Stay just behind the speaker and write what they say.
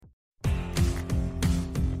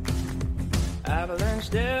Avalanche,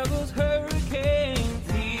 Devils,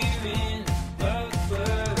 Hurricanes here in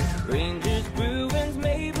Puckburg. Rangers, Bruins,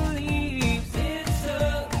 Maple Leafs, it's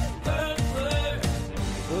a Puckburg.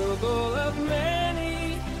 The goal of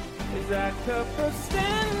many is that cup of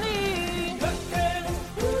Stanley. Puckburg,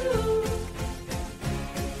 woo!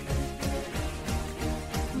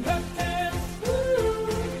 Puckburg, woo!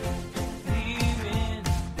 Here in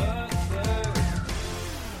Puckburg.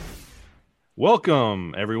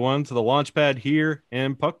 Welcome, everyone, to the Launchpad here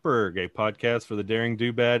in Puckburg, a podcast for the daring,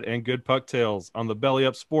 do bad, and good puck tales on the Belly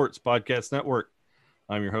Up Sports Podcast Network.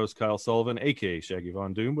 I'm your host, Kyle Sullivan, a.k.a. Shaggy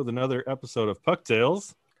Von Doom, with another episode of Puck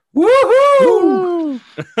Tales. Woohoo!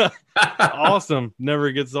 Awesome.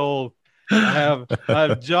 Never gets old. I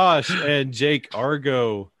have Josh and Jake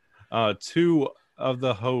Argo, two of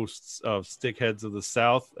the hosts of Stickheads of the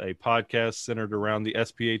South, a podcast centered around the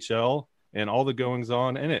SPHL and all the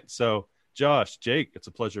goings-on in it. So, Josh, Jake, it's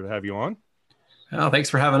a pleasure to have you on. Oh, thanks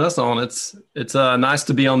for having us on. It's nice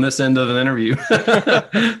to be on this end of an interview.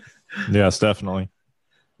 Yes, definitely.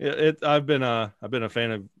 I've been a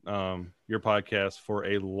fan of your podcast for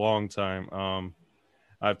a long time.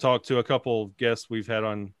 I've talked to a couple guests we've had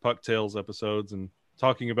on Puck Tales episodes and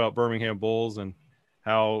talking about Birmingham Bulls and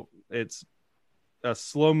how it's a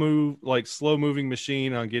slow moving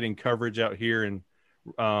machine on getting coverage out here, and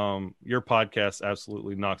your podcast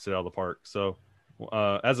absolutely knocks it out of the park. So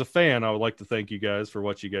as a fan, I would like to thank you guys for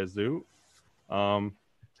what you guys do.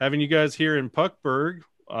 Having you guys here in Puckburg,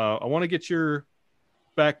 I want to get your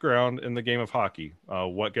background in the game of hockey,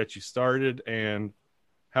 what got you started and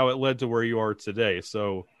how it led to where you are today.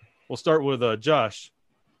 So we'll start with Josh.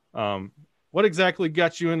 What exactly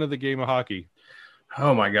got you into the game of hockey?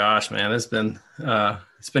 Oh my gosh, man, it's been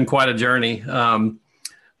quite a journey.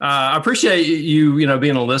 I appreciate you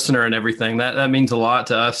being a listener and everything. That means a lot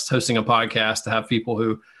to us hosting a podcast, to have people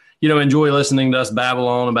who, enjoy listening to us babble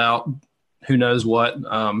on about who knows what.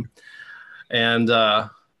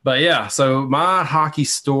 But yeah, so my hockey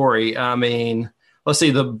story, I mean, let's see,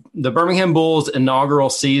 the Birmingham Bulls inaugural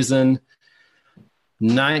season,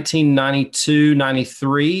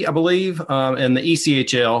 1992-93, I believe, in the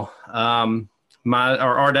ECHL.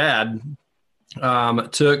 Our dad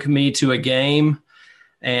took me to a game,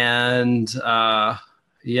 and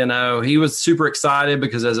he was super excited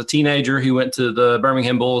because as a teenager he went to the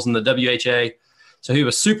Birmingham Bulls in the WHA, so he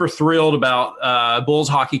was super thrilled about Bulls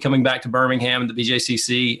hockey coming back to Birmingham at the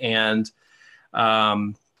BJCC. And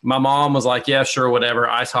my mom was like, yeah, sure, whatever,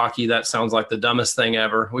 ice hockey, that sounds like the dumbest thing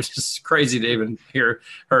ever, which is crazy to even hear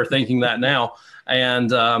her thinking that now.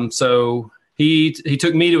 And so he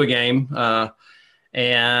took me to a game,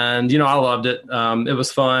 and I loved it. It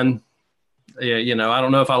was fun. Yeah, I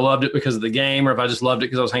don't know if I loved it because of the game or if I just loved it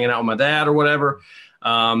because I was hanging out with my dad or whatever.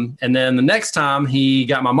 And then the next time he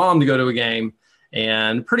got my mom to go to a game,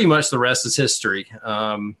 and pretty much the rest is history.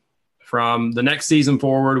 From the next season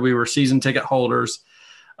forward, we were season ticket holders,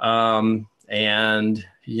 and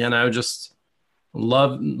just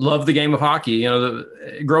love the game of hockey.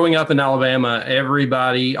 Growing up in Alabama,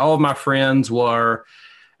 all of my friends were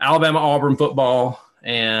Alabama Auburn football,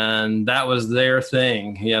 and that was their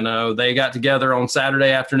thing. They got together on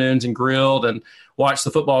Saturday afternoons and grilled and watched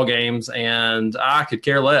the football games, and I could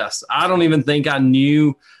care less. I don't even think I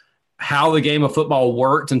knew how the game of football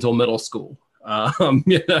worked until middle school. I'd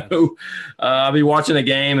be watching a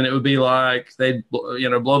game and it would be like they'd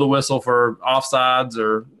blow the whistle for offsides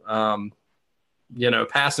or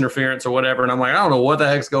pass interference or whatever, and I'm like, I don't know what the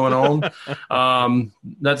heck's going on.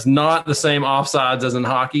 That's not the same offsides as in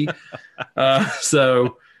hockey. And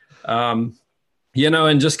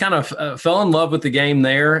just kind of fell in love with the game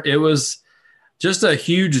there. It was just a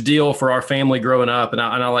huge deal for our family growing up. And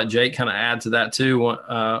I'll let Jake kind of add to that too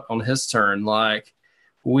on his turn. Like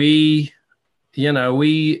we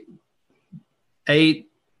ate,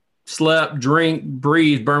 slept, drink,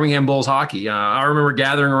 breathed Birmingham Bulls hockey. I remember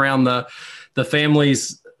gathering around the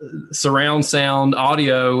family's surround sound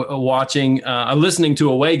audio, listening to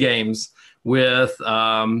away games with,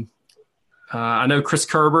 I know Chris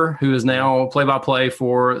Kerber, who is now play-by-play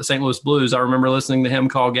for the St. Louis Blues. I remember listening to him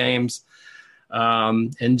call games.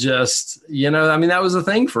 And just, that was a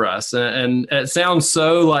thing for us. And it sounds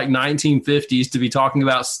so like 1950s to be talking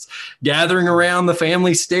about gathering around the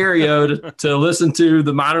family stereo to listen to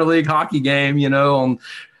the minor league hockey game, on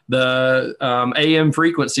the AM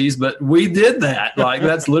frequencies. But we did that. Like,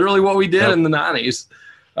 that's literally what we did in the 90s.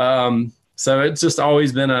 So it's just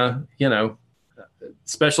always been a,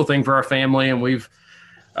 special thing for our family. And we've,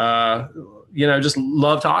 just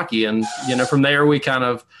loved hockey. And, from there we kind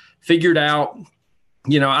of figured out,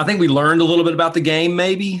 I think we learned a little bit about the game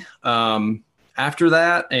maybe after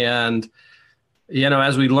that. And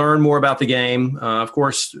as we learned more about the game, of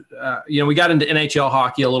course, we got into NHL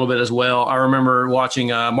hockey a little bit as well. I remember watching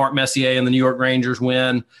Mark Messier and the New York Rangers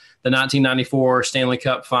win the 1994 Stanley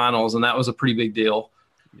Cup Finals, and that was a pretty big deal.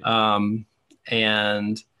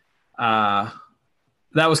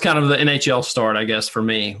 That was kind of the NHL start, I guess, for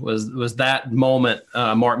me, was that moment,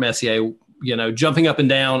 Mark Messier, jumping up and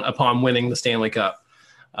down upon winning the Stanley Cup.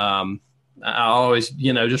 I always,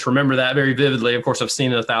 just remember that very vividly. Of course, I've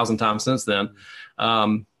seen it 1,000 times since then.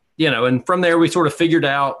 And from there we sort of figured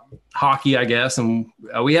out hockey, I guess. And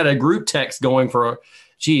we had a group text going for,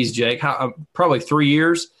 Jake, probably 3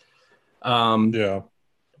 years. Yeah.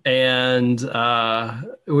 And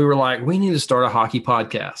we were like, we need to start a hockey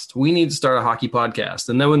podcast.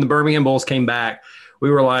 And then when the Birmingham Bulls came back, we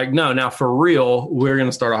were like, no, now for real, we're going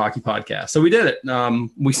to start a hockey podcast. So we did it.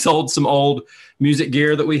 We sold some old music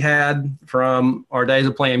gear that we had from our days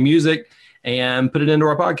of playing music and put it into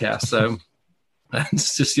our podcast. So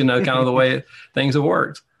that's just, kind of the way things have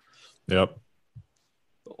worked. Yep.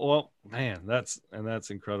 Well, man, that's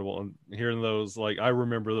incredible. And hearing those, I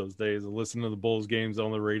remember those days of listening to the Bulls games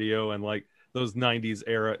on the radio, and those 90s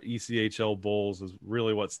era ECHL Bulls is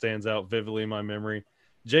really what stands out vividly in my memory.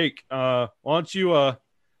 Jake, why don't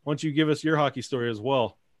you give us your hockey story as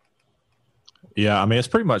well? Yeah, I mean, it's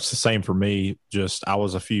pretty much the same for me. Just I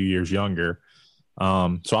was a few years younger. So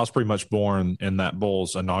I was pretty much born in that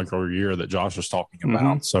Bulls inaugural year that Josh was talking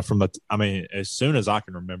about. Mm-hmm. So as soon as I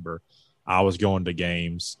can remember, I was going to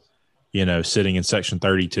games, sitting in section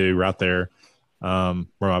 32 right there, where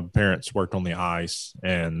my parents worked on the ice.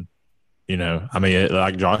 And,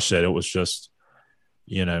 like Josh said, it was just,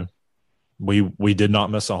 we did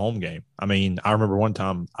not miss a home game. I mean, I remember one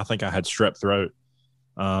time, I think I had strep throat,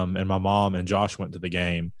 and my mom and Josh went to the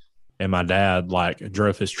game, and my dad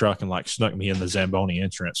drove his truck and snuck me in the Zamboni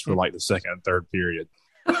entrance for the second and third period.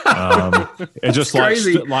 It just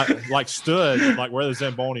crazy. stood where the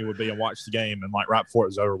Zamboni would be and watched the game, and right before it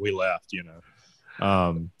was over, we left. It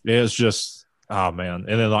was just, oh man.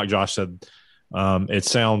 And then like Josh said, it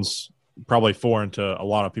sounds probably foreign to a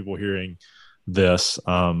lot of people hearing this,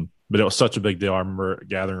 but it was such a big deal. I remember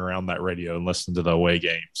gathering around that radio and listening to the away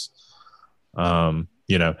games. How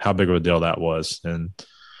big of a deal that was. And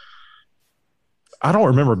I don't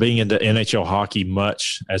remember being into NHL hockey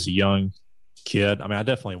much as a young kid. I mean, I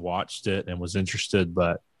definitely watched it and was interested,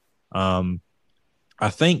 but I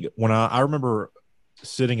think when I remember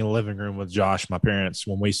sitting in the living room with Josh, my parents,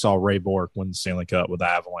 when we saw Ray Bourque win the Stanley Cup with the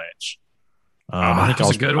Avalanche. I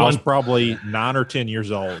think I was probably 9 or 10 years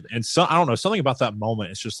old. And so I don't know, something about that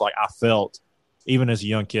moment. It's just I felt, even as a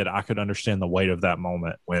young kid, I could understand the weight of that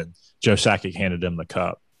moment when Joe Sakic handed him the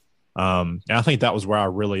cup. And I think that was where I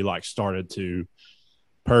really started to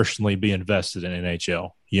personally be invested in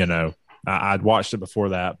NHL. I'd watched it before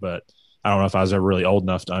that, but I don't know if I was ever really old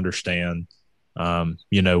enough to understand,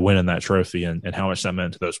 winning that trophy and how much that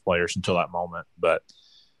meant to those players until that moment. But,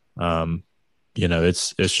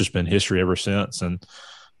 it's just been history ever since. And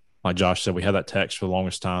like Josh said, we had that text for the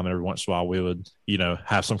longest time. And every once in a while we would,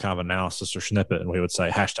 have some kind of analysis or snippet, and we would say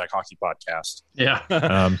 #hockeypodcast. Yeah.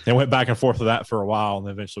 And went back and forth with that for a while. And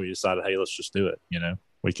then eventually we decided, hey, let's just do it.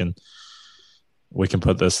 We can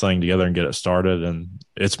put this thing together and get it started. And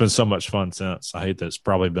it's been so much fun since. I hate that it's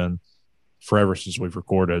probably been forever since we've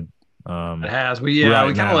recorded. It has. We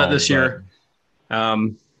kind of let this year. We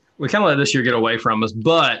kind of let this year get away from us,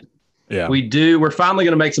 but yeah, we're finally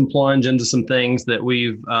going to make some plunge into some things that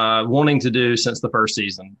we've wanting to do since the first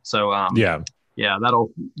season. So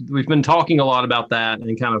we've been talking a lot about that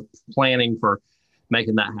and kind of planning for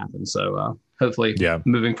making that happen. So hopefully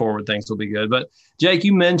moving forward, things will be good. But Jake,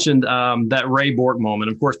 you mentioned that Ray Bourque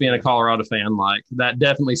moment. Of course, being a Colorado fan, that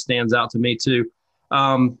definitely stands out to me too.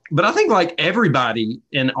 But I think everybody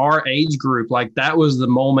in our age group, that was the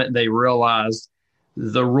moment they realized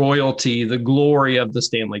the royalty, the glory of the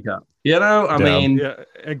Stanley Cup. I mean,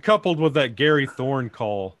 and coupled with that Gary Thorne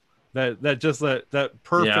call, that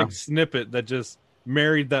perfect snippet that just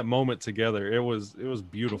married that moment together. It was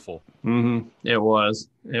beautiful. Mm-hmm. It was.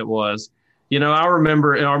 I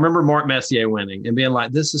remember Mark Messier winning and being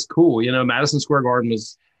like, this is cool. Madison Square Garden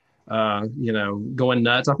was, going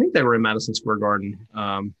nuts. I think they were in Madison Square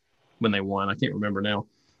Garden when they won. I can't remember now.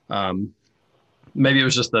 Maybe it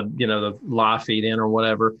was just the live feed in or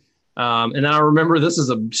whatever. And then I remember, this is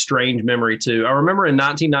a strange memory too. I remember in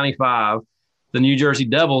 1995, the New Jersey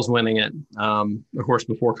Devils winning it, of course,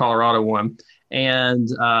 before Colorado won. And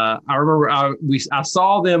I remember I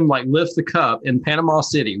saw them lift the cup in Panama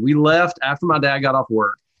City. We left after my dad got off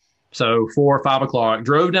work. So 4 or 5 o'clock,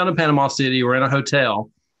 drove down to Panama City. We're in a hotel.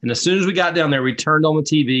 And as soon as we got down there, we turned on the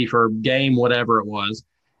TV for game, whatever it was.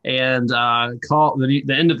 and call the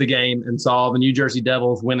end of the game and saw the New Jersey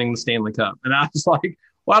Devils winning the Stanley Cup. And I was like,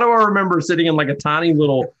 why do I remember sitting in like a tiny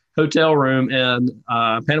little hotel room in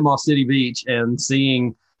Panama City Beach and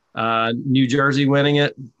seeing New Jersey winning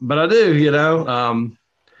it? But I do, you know.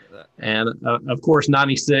 And of course,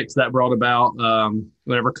 96, that brought about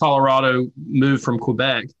whenever Colorado moved from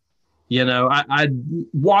Quebec. You know, I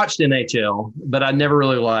watched NHL, but I never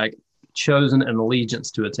really like chosen an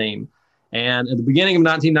allegiance to a team. And at the beginning of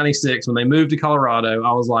 1996, when they moved to Colorado,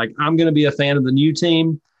 I was like, I'm going to be a fan of the new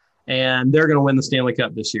team, and they're going to win the Stanley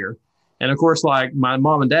Cup this year. And of course, like my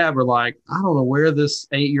mom and dad were like, I don't know where this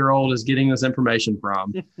 8-year-old is getting this information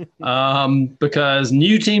from, because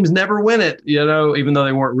new teams never win it, you know, even though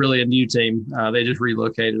they weren't really a new team. They just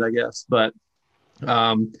relocated, I guess. But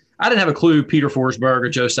I didn't have a clue Peter Forsberg or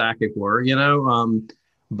Joe Sakic were, you know,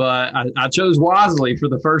 but I chose wisely for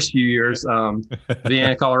the first few years, being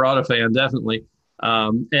a Colorado fan, definitely.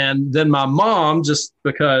 And then my mom, just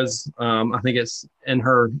because I think it's in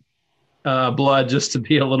her blood just to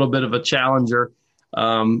be a little bit of a challenger.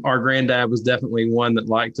 Our granddad was definitely one that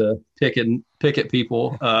liked to pick at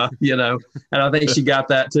people, you know, and I think she got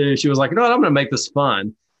that too. She was like, you know what, I'm going to make this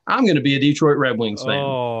fun. I'm going to be a Detroit Red Wings fan.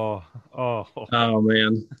 Oh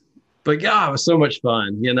man. But God, it was so much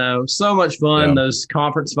fun, you know, so much fun. Yeah. Those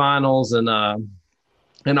conference finals and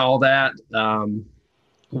all that,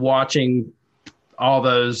 watching all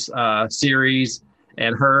those series.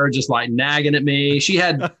 And her just like nagging at me. She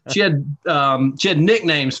had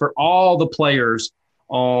nicknames for all the players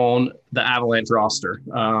on the Avalanche roster.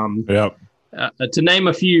 To name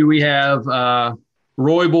a few, we have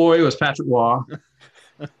Roy Boy was Patrick Waugh.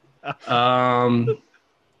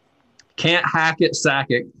 Can't hack it,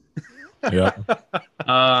 Sakic.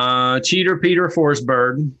 Cheater Peter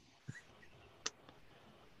Forsberg.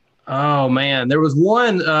 Oh man, there was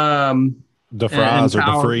one.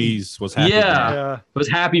 DeFries was Happy Meal. It was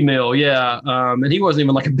Happy Meal, and he wasn't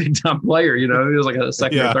even like a big time player, you know, he was like a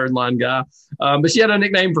second or third line guy. But she had a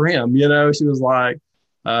nickname for him, you know, she was like,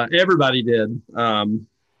 everybody did.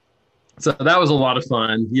 So that was a lot of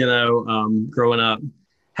fun, you know, growing up,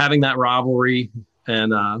 having that rivalry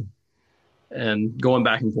and going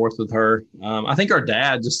back and forth with her. I think our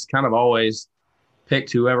dad just kind of always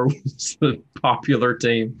picked whoever was the popular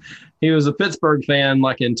team. He was a Pittsburgh fan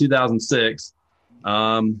like in 2006.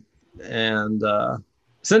 And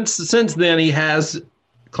since then he has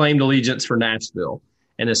claimed allegiance for Nashville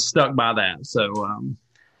and is stuck by that. So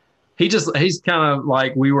he's kind of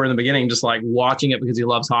like we were in the beginning, just like watching it because he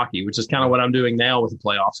loves hockey, which is kind of what I'm doing now with the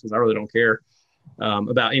playoffs, because I really don't care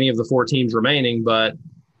about any of the 4 teams remaining, but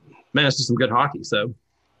man, it's just some good hockey. So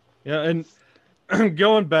yeah. And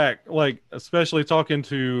going back, like especially talking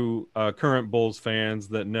to current Bulls fans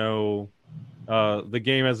that know the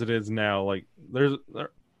game as it is now, like there's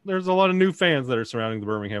a lot of new fans that are surrounding the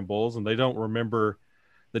Birmingham Bulls, and they don't remember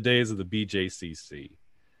the days of the BJCC.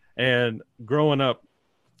 And growing up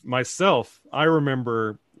myself, I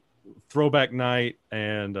remember throwback night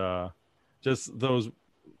and just those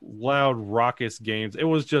loud, raucous games. It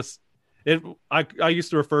was just I used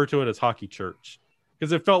to refer to it as hockey church,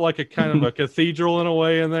 because it felt like a kind of a cathedral in a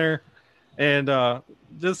way in there. And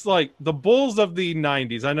just like the Bulls of the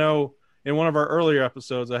 90s, I know in one of our earlier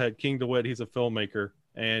episodes, I had King DeWitt. He's a filmmaker,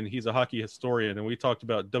 and he's a hockey historian. And we talked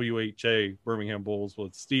about WHA Birmingham Bulls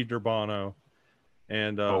with Steve Durbano.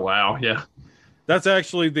 And oh, wow. Yeah. That's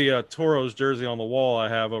actually the Toros jersey on the wall I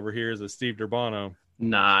have over here is a Steve Durbano.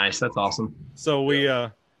 Nice. That's awesome. So we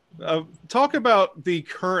talk about the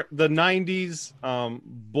 90s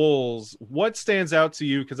Bulls. What stands out to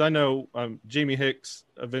you? Because I know Jamie Hicks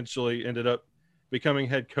eventually ended up becoming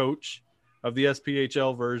head coach of the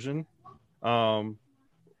SPHL version.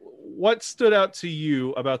 What stood out to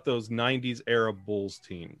you about those 90s era Bulls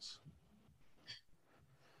teams?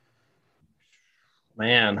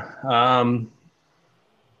 Man,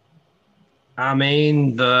 I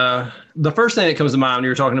mean, the first thing that comes to mind when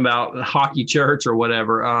you're talking about hockey church or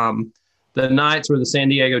whatever, the nights where the San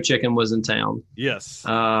Diego Chicken was in town. Yes.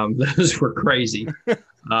 Those were crazy.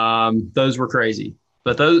 Those were crazy.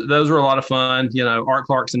 But those were a lot of fun. You know, Art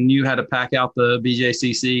Clarkson knew how to pack out the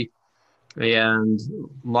BJCC, and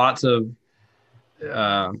lots of,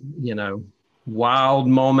 you know, wild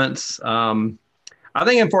moments. I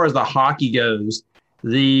think as far as the hockey goes,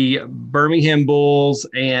 the Birmingham Bulls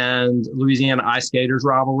and Louisiana Ice Gators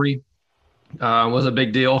rivalry was a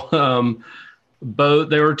big deal.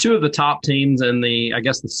 They were two of the top teams in the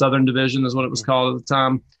Southern Division is what it was called at the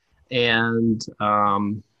time. And,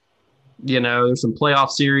 you know, there's some playoff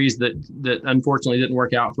series that unfortunately didn't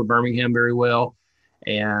work out for Birmingham very well.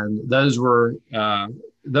 and those were a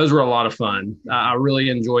lot of fun. I really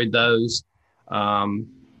enjoyed those.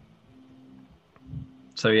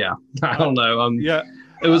 So yeah, I don't know. Yeah,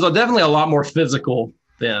 it was definitely a lot more physical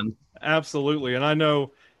then. absolutely. And I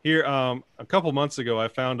know here a couple months ago, I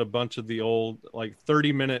found a bunch of the old like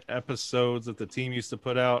 30-minute episodes that the team used to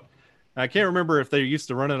put out. I can't remember if they used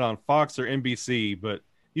to run it on Fox or NBC, but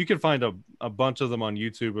you can find a bunch of them on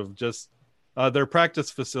YouTube of just their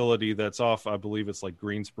practice facility that's off. I believe it's like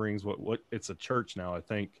Green Springs. What it's a church now, I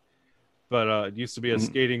think, but it used to be a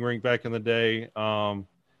skating rink back in the day.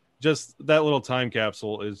 Just that little time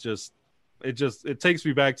capsule is it takes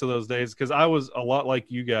me back to those days, because I was a lot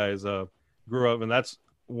like you guys grew up, and that's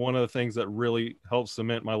one of the things that really helped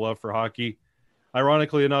cement my love for hockey.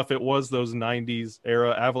 Ironically enough, it was those 90s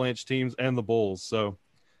era Avalanche teams and the Bulls. So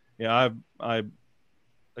yeah, I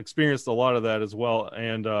experienced a lot of that as well.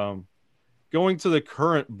 And going to the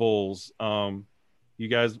current Bulls, you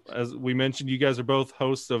guys, as we mentioned, you guys are both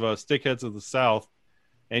hosts of Stickheads of the South,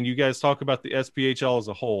 and you guys talk about the SPHL as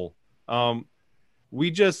a whole.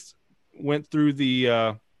 We just went through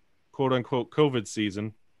the quote unquote COVID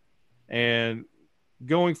season, and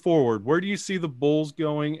going forward, where do you see the Bulls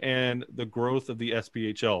going and the growth of the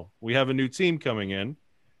SPHL? We have a new team coming in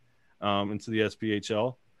into the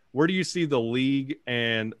SPHL. Where do you see the league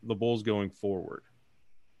and the Bulls going forward?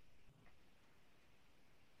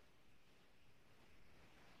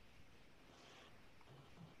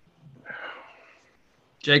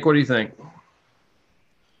 Jake, what do you think?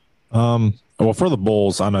 Well, for the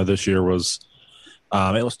Bulls, I know this year was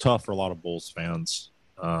it was tough for a lot of Bulls fans.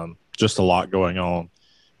 Just a lot going on.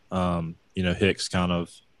 Hicks kind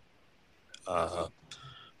of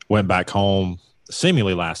went back home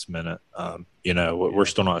seemingly last minute. We're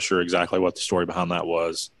still not sure exactly what the story behind that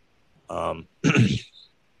was. And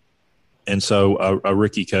so a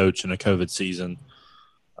rookie coach in a COVID season,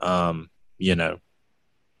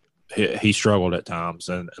 he struggled at times,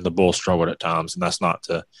 and the Bulls struggled at times, and that's not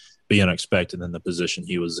to be unexpected in the position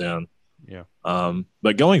he was in. Yeah.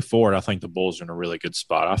 But going forward, I think the Bulls are in a really good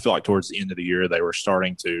spot. I feel like towards the end of the year, they were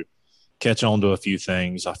starting to catch on to a few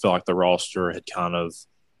things. I feel like the roster had kind of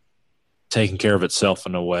taken care of itself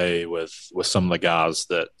in a way with some of the guys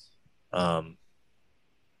that,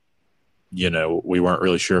 we weren't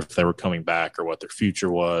really sure if they were coming back or what their future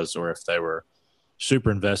was, or if they were super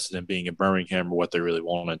invested in being in Birmingham or what they really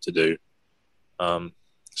wanted to do.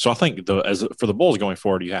 So I think for the Bulls going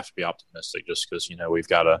forward, you have to be optimistic, just because, we've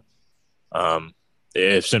got to,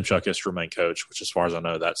 if Simchuk is to remain coach, which as far as I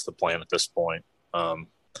know, that's the plan at this point.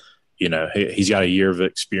 He's got a year of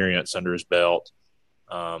experience under his belt.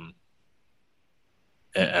 And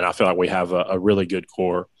I feel like we have a really good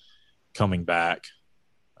core coming back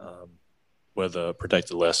with a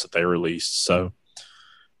protected list that they released. So,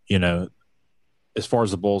 as far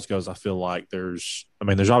as the Bulls goes, I feel like there's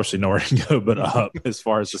obviously nowhere to go but up as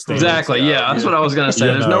far as the standings Exactly. go. Yeah, that's what I was going to say.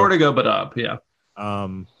 There's nowhere to go but up. Yeah.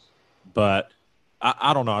 But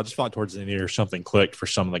I don't know. I just felt like towards the end of the year, something clicked for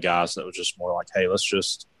some of the guys that was just more like, hey, let's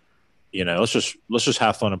just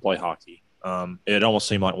have fun and play hockey. It almost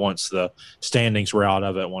seemed like once the standings were out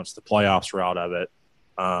of it, once the playoffs were out of it,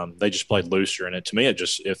 they just played looser. And to me,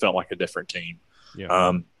 it felt like a different team.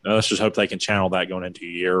 Yeah. Let's just hope they can channel that going into a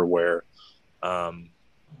year where,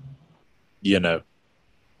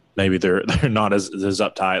 maybe they're not as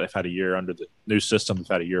uptight. They've had a year under the new system. They've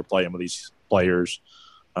had a year playing with these players,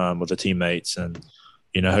 with the teammates, and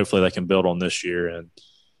hopefully they can build on this year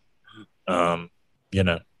and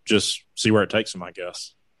just see where it takes them, I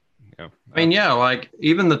guess. Yeah. Like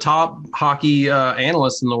even the top hockey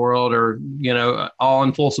analysts in the world are all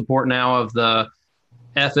in full support now of the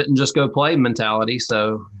F it and just go play mentality.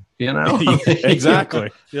 So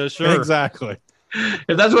Exactly. Yeah, sure. Exactly.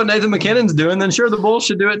 If that's what Nathan McKinnon's doing, then sure, the Bulls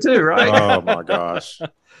should do it too, right? Oh my gosh.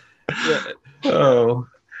 Oh.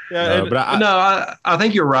 Yeah, I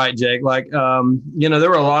think you're right, Jake. Like, there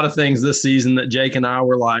were a lot of things this season that Jake and I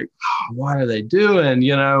were like, oh, what are they doing?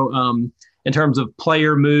 In terms of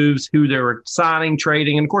player moves, who they were signing,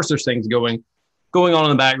 trading, and of course, there's things going on in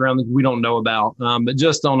the background that we don't know about. But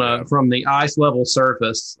just from the ice level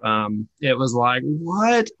surface, it was like,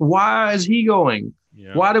 what? Why is he going?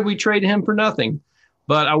 Yeah. Why did we trade him for nothing?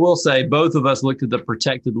 But I will say, both of us looked at the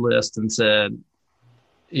protected list and said,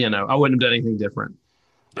 I wouldn't have done anything different.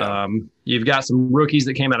 Yeah. You've got some rookies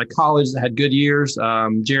that came out of college that had good years.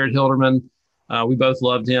 Jared Hilderman, we both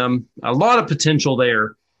loved him. A lot of potential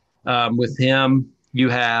there with him. You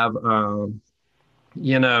have,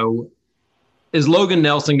 is Logan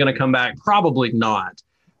Nelson going to come back? Probably not.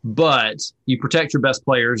 But you protect your best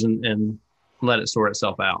players and let it sort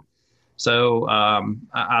itself out. So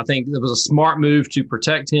I think it was a smart move to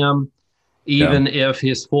protect him, even if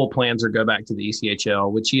his full plans are go back to the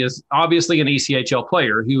ECHL, which he is obviously an ECHL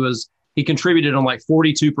player. He contributed on like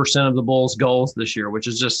 42% of the Bulls' goals this year, which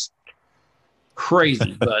is just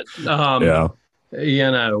crazy. But I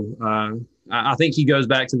think he goes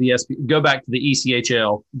back to the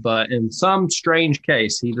ECHL. But in some strange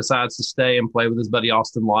case, he decides to stay and play with his buddy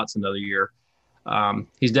Austin Lotz another year.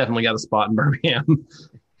 He's definitely got a spot in Birmingham.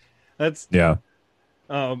 That's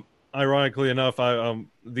ironically enough,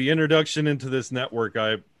 the introduction into this network,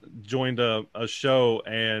 I joined a show,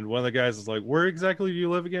 and one of the guys was like, "Where exactly do you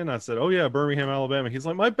live again?" I said, "Oh yeah, Birmingham, Alabama." He's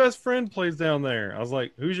like, "My best friend plays down there." I was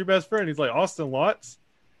like, "Who's your best friend?" He's like, "Austin Lotz."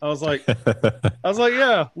 I was like,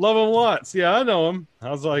 "Yeah, love him lots. Yeah, I know him." I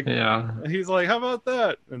was like, Yeah. He's like, "How about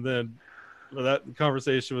that?" And then that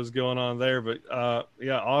conversation was going on there. But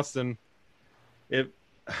Austin,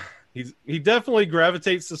 he definitely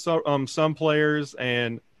gravitates to some players,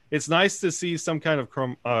 and it's nice to see some kind of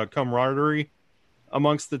camaraderie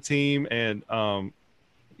amongst the team. And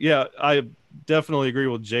I definitely agree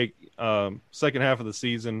with Jake. Second half of the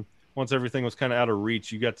season, once everything was kind of out of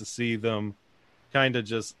reach, you got to see them kind of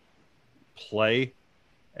just play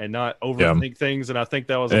and not overthink things. And I think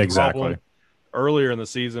that was a problem earlier in the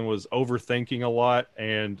season, was overthinking a lot.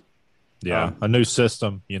 And a new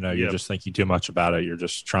system, you're just thinking too much about it. You're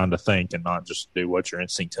just trying to think and not just do what your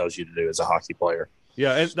instinct tells you to do as a hockey player.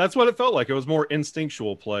 Yeah, and that's what it felt like. It was more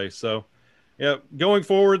instinctual play. So, going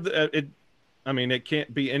forward, it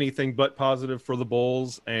can't be anything but positive for the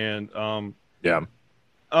Bulls. And to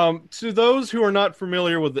those who are not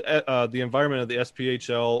familiar with the environment of the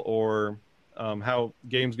SPHL or how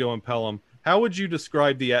games go in Pelham, how would you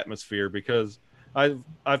describe the atmosphere? Because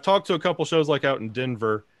I've talked to a couple shows like out in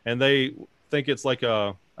Denver, and they think it's like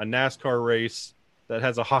a NASCAR race that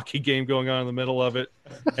has a hockey game going on in the middle of it,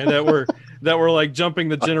 and that we're like jumping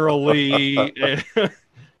the General Lee,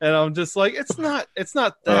 and I'm just like, it's not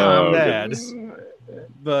that bad,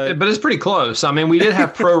 but it's pretty close. I mean, we did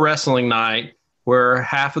have pro wrestling night where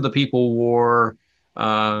half of the people wore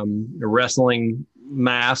wrestling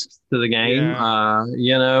masks to the game.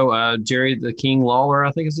 Jerry the King Lawler,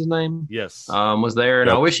 I think is his name. Yes, was there, and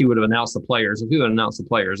I wish he would have announced the players. If he would have announced the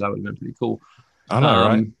players, that would have been pretty cool. I know,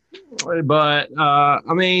 right? But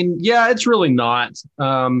it's really not.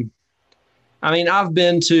 I've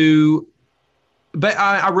been to, but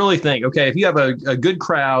I really think, okay, if you have a good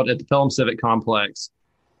crowd at the Pelham Civic Complex,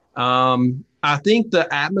 I think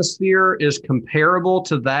the atmosphere is comparable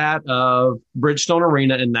to that of Bridgestone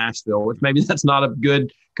Arena in Nashville, which maybe that's not a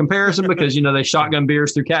good comparison because, they shotgun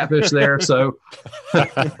beers through Catfish there. So,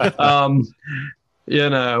 but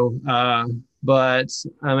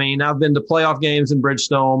I've been to playoff games in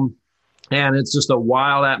Bridgestone, and it's just a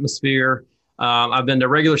wild atmosphere. I've been to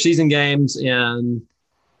regular season games in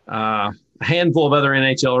a handful of other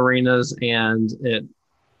NHL arenas, and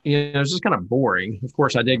it's just kind of boring. Of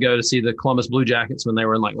course, I did go to see the Columbus Blue Jackets when they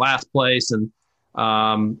were in like last place, and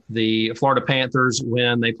the Florida Panthers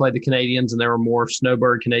when they played the Canadians, and there were more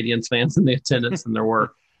Snowbird Canadians fans in the attendance than there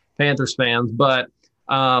were Panthers fans. But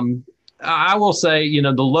I will say,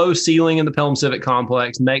 the low ceiling in the Pelham Civic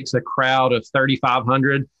Complex makes a crowd of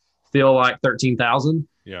 3,500 feel like 13,000.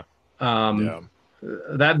 Yeah.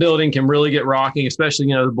 That building can really get rocking, especially,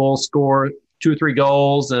 the Bulls score 2 or 3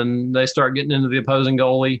 goals and they start getting into the opposing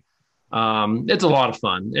goalie. It's a lot of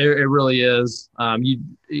fun. It really is. I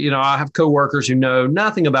have coworkers who know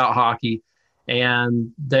nothing about hockey,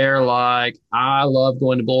 and they're like, I love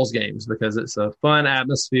going to Bulls games because it's a fun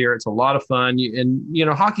atmosphere. It's a lot of fun.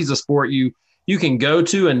 Hockey's a sport you can go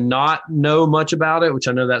to and not know much about it, which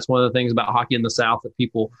I know that's one of the things about hockey in the South that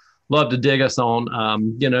people love to dig us on.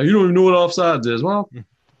 You don't even know what offsides is. Well,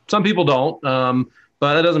 some people don't,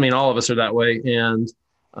 but that doesn't mean all of us are that way. And,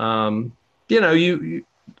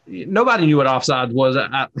 nobody knew what offsides was,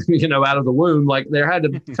 out of the womb. Like there had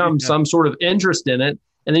to come some sort of interest in it.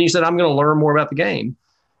 And then you said, I'm going to learn more about the game.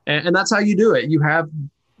 And that's how you do it. You have,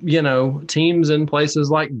 teams in places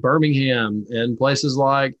like Birmingham and places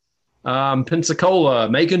like Pensacola,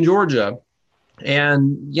 Macon, Georgia.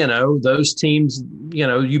 And, those teams,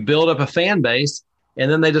 you build up a fan base,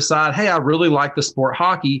 and then they decide, hey, I really like the sport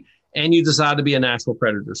hockey. And you decide to be a Nashville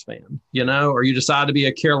Predators fan, or you decide to be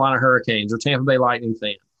a Carolina Hurricanes or Tampa Bay Lightning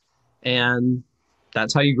fan. And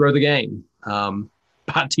that's how you grow the game,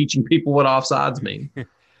 by teaching people what offsides mean.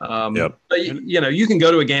 But, you can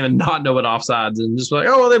go to a game and not know what offsides and just like,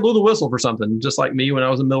 oh, well, they blew the whistle for something, just like me when I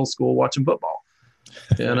was in middle school watching football,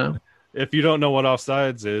 If you don't know what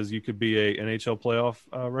offsides is, you could be a NHL playoff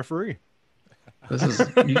referee.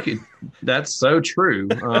 That's so true.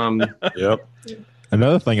 Yep.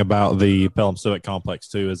 Another thing about the Pelham Civic Complex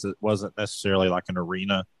too is it wasn't necessarily like an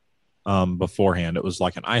arena beforehand. It was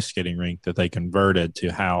like an ice skating rink that they converted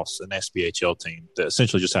to house an SBHL team that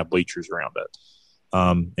essentially just have bleachers around it.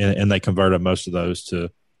 And they converted most of those to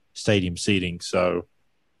stadium seating. So,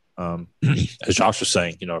 as Josh was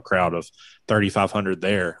saying, a crowd of 3,500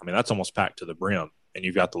 there. I mean, that's almost packed to the brim, and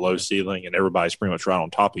you've got the low ceiling, and everybody's pretty much right on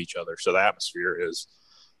top of each other. So the atmosphere is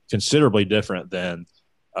considerably different than,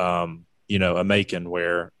 a Macon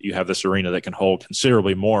where you have this arena that can hold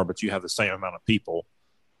considerably more, but you have the same amount of people,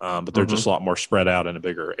 but they're just a lot more spread out in a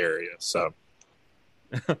bigger area. So,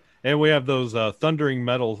 and we have those thundering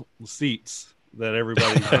metal seats that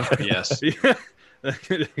everybody Yes.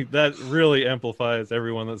 that really amplifies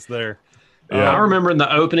everyone that's there. I remember in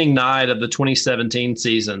the opening night of the 2017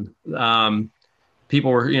 season,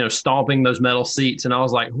 people were, stomping those metal seats, and I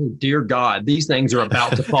was like, oh, dear God, these things are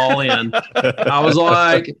about to fall in. I was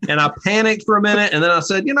like, and I panicked for a minute, and then I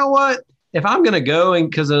said, you know what? If I'm going to go and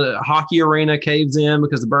because a hockey arena caves in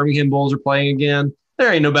because the Birmingham Bulls are playing again,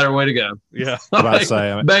 there ain't no better way to go. Yeah. I'm about to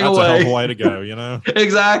say, bang that's away. a hell of a way to go,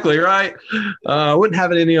 Exactly, right? I wouldn't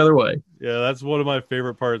have it any other way. Yeah, that's one of my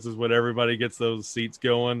favorite parts is when everybody gets those seats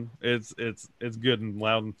going. It's good and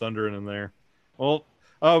loud and thundering in there. Well,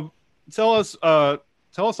 tell us all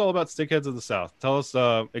about Stickheads of the South. Tell us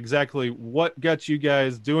exactly what got you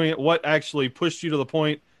guys doing it, what actually pushed you to the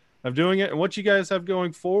point of doing it, and what you guys have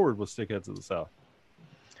going forward with Stickheads of the South.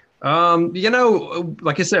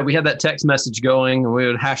 Like I said, we had that text message going, and we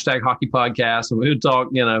would hashtag hockey podcast, and we would talk,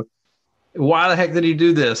 why the heck did he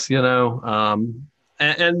do this? And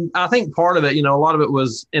I think part of it, a lot of it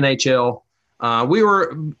was NHL. We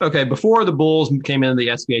were, before the Bulls came into the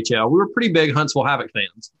SBHL, we were pretty big Huntsville Havoc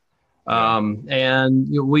fans. I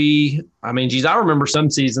remember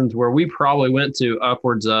some seasons where we probably went to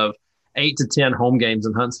upwards of 8 to 10 home games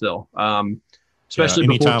in Huntsville, especially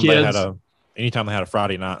before kids. Anytime they had a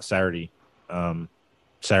Friday night, Saturday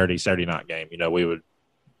night game, we would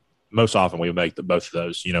most often we would make both of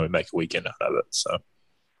those, we'd make a weekend out of it. So,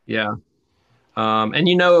 yeah.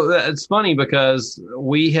 It's funny because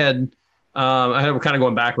we had, we're kind of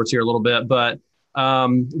going backwards here a little bit, but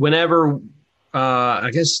whenever, I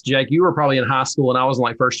guess, Jake, you were probably in high school and I was in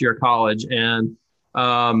like first year of college, and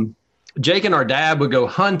Jake and our dad would go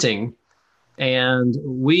hunting. And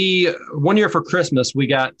one year for Christmas, we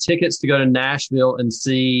got tickets to go to Nashville and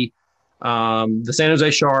see the San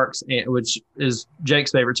Jose Sharks, which is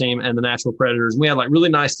Jake's favorite team, and the Nashville Predators. We had like really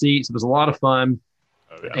nice seats. It was a lot of fun.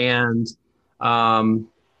 oh, yeah. And,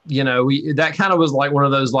 that kind of was like one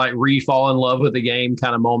of those like re-fall in love with the game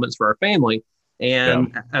kind of moments for our family.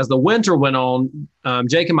 And as the winter went on,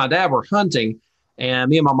 Jake and my dad were hunting, and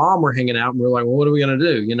me and my mom were hanging out, and we were like, well, what are we going to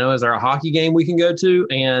do? Is there a hockey game we can go to?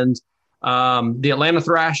 And the Atlanta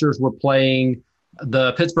Thrashers were playing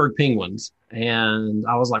the Pittsburgh Penguins. And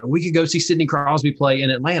I was like, we could go see Sidney Crosby play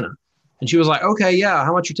in Atlanta. And she was like, okay, yeah.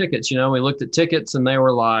 How much are tickets? We looked at tickets and they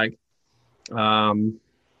were like, like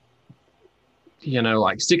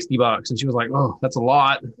 $60. And she was like, oh, that's a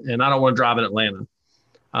lot. And I don't want to drive in Atlanta.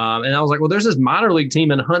 And I was like, well, there's this minor league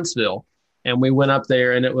team in Huntsville. And we went up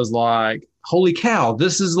there and it was like, holy cow,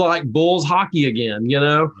 this is like Bulls hockey again,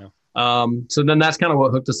 Yeah. So then that's kind of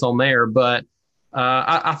what hooked us on there. But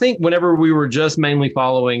I think whenever we were just mainly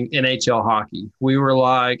following NHL hockey, we were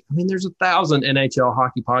like, there's 1,000 NHL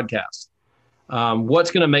hockey podcasts.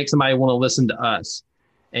 What's going to make somebody want to listen to us?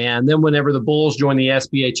 And then whenever the Bulls joined the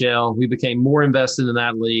SBHL, we became more invested in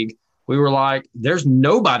that league. We were like, there's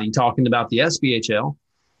nobody talking about the SBHL,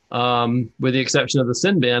 with the exception of the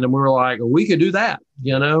Sin Bin. And we were like, well, we could do that,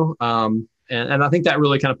 And I think that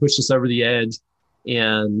really kind of pushed us over the edge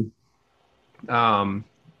in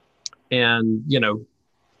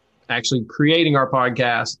actually creating our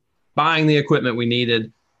podcast, buying the equipment we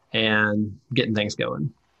needed, and getting things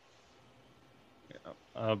going.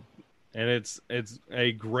 And it's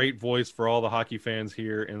a great voice for all the hockey fans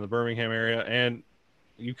here in the Birmingham area, and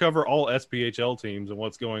you cover all SPHL teams and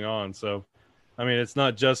what's going on. So, it's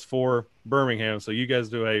not just for Birmingham. So you guys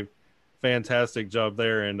do a fantastic job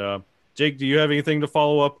there. And Jake, do you have anything to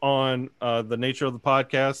follow up on the nature of the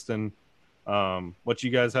podcast and what you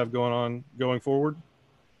guys have going forward?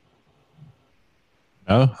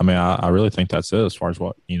 No, I really think that's it as far as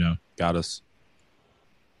what, got us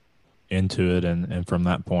into it. And from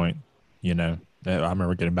that point, I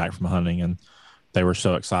remember getting back from hunting and they were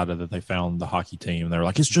so excited that they found the hockey team. They were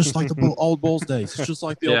like, it's just like the old Bulls days. It's just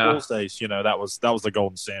like the old Bulls days. That was the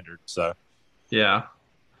golden standard. So, yeah.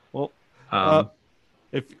 Well,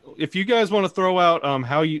 if you guys want to throw out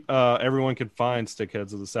how you everyone can find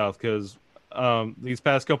Stickheads of the South, because these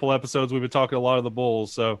past couple episodes we've been talking a lot of the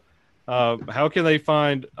Bulls. So how can they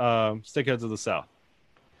find Stickheads of the South?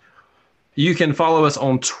 You can follow us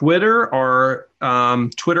on Twitter. Our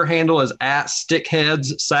Twitter handle is at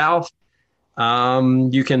Stickheads South.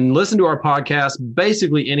 You can listen to our podcast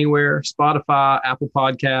basically anywhere: Spotify, Apple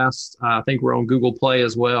Podcasts. I think we're on Google Play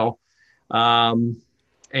as well.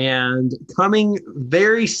 And coming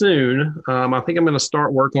very soon, I think I'm going to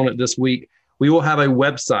start work on it this week. We will have a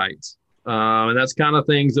website, and that's kind of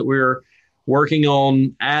things that we're working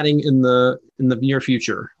on adding in the near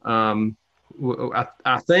future. I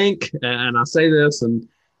think, and I say this, and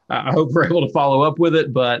I hope we're able to follow up with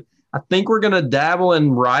it, but I think we're going to dabble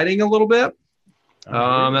in writing a little bit.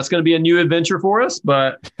 That's going to be a new adventure for us,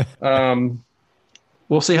 but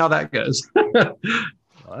we'll see how that goes. Well,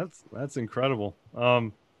 that's incredible.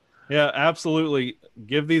 Yeah, absolutely.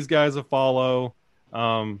 Give these guys a follow.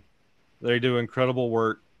 They do incredible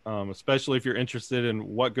work, especially if you're interested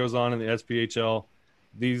in what goes on in the SPHL.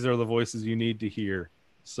 These are the voices you need to hear.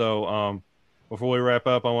 So before we wrap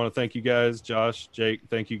up, I want to thank you guys, Josh, Jake.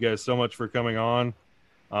 Thank you guys so much for coming on.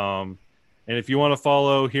 And if you want to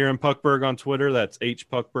follow Here in Puckburg on Twitter, that's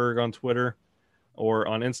HPuckburg on Twitter, or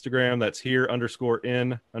on Instagram, that's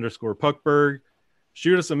here_in_Puckburg.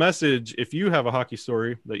 Shoot us a message if you have a hockey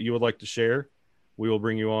story that you would like to share. We will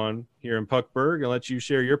bring you on Here in Puckburg and let you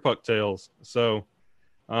share your puck tales. So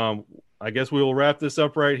I guess we will wrap this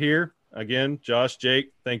up right here. Again, Josh,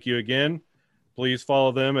 Jake, thank you again. Please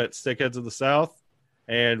follow them at Stickheads of the South,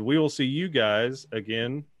 and we will see you guys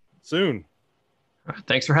again soon.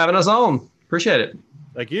 Thanks for having us on. Appreciate it.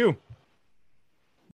 Thank you.